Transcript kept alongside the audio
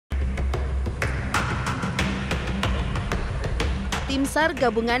Timsar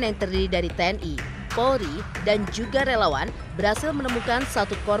gabungan yang terdiri dari TNI, Polri, dan juga relawan berhasil menemukan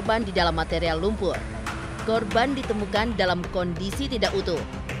satu korban di dalam material lumpur. Korban ditemukan dalam kondisi tidak utuh.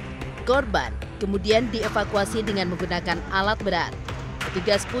 Korban kemudian dievakuasi dengan menggunakan alat berat.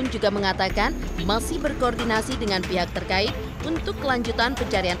 Petugas pun juga mengatakan masih berkoordinasi dengan pihak terkait untuk kelanjutan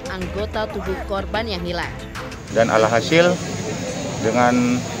pencarian anggota tubuh korban yang hilang. Dan alhasil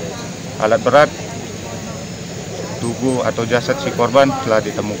dengan alat berat, tubuh atau jasad si korban telah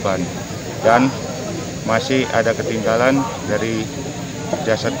ditemukan. Dan masih ada ketinggalan dari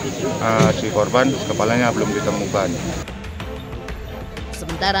jasad si korban, kepalanya belum ditemukan.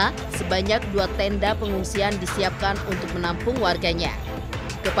 Sementara sebanyak 2 tenda pengungsian disiapkan untuk menampung warganya.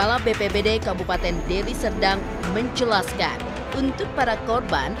 Kepala BPBD Kabupaten Deli Serdang menjelaskan untuk para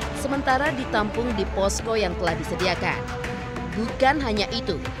korban sementara ditampung di posko yang telah disediakan. Bukan hanya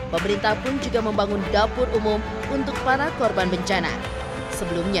itu, pemerintah pun juga membangun dapur umum untuk para korban bencana.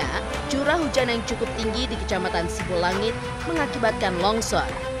 Sebelumnya, curah hujan yang cukup tinggi di Kecamatan Sibolangit mengakibatkan longsor.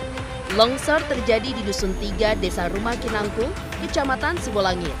 Longsor terjadi di Dusun 3, Desa Rumah Kinangku, Kecamatan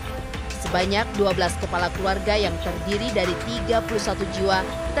Sibolangit. Sebanyak 12 kepala keluarga yang terdiri dari 31 jiwa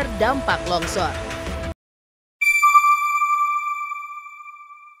terdampak longsor.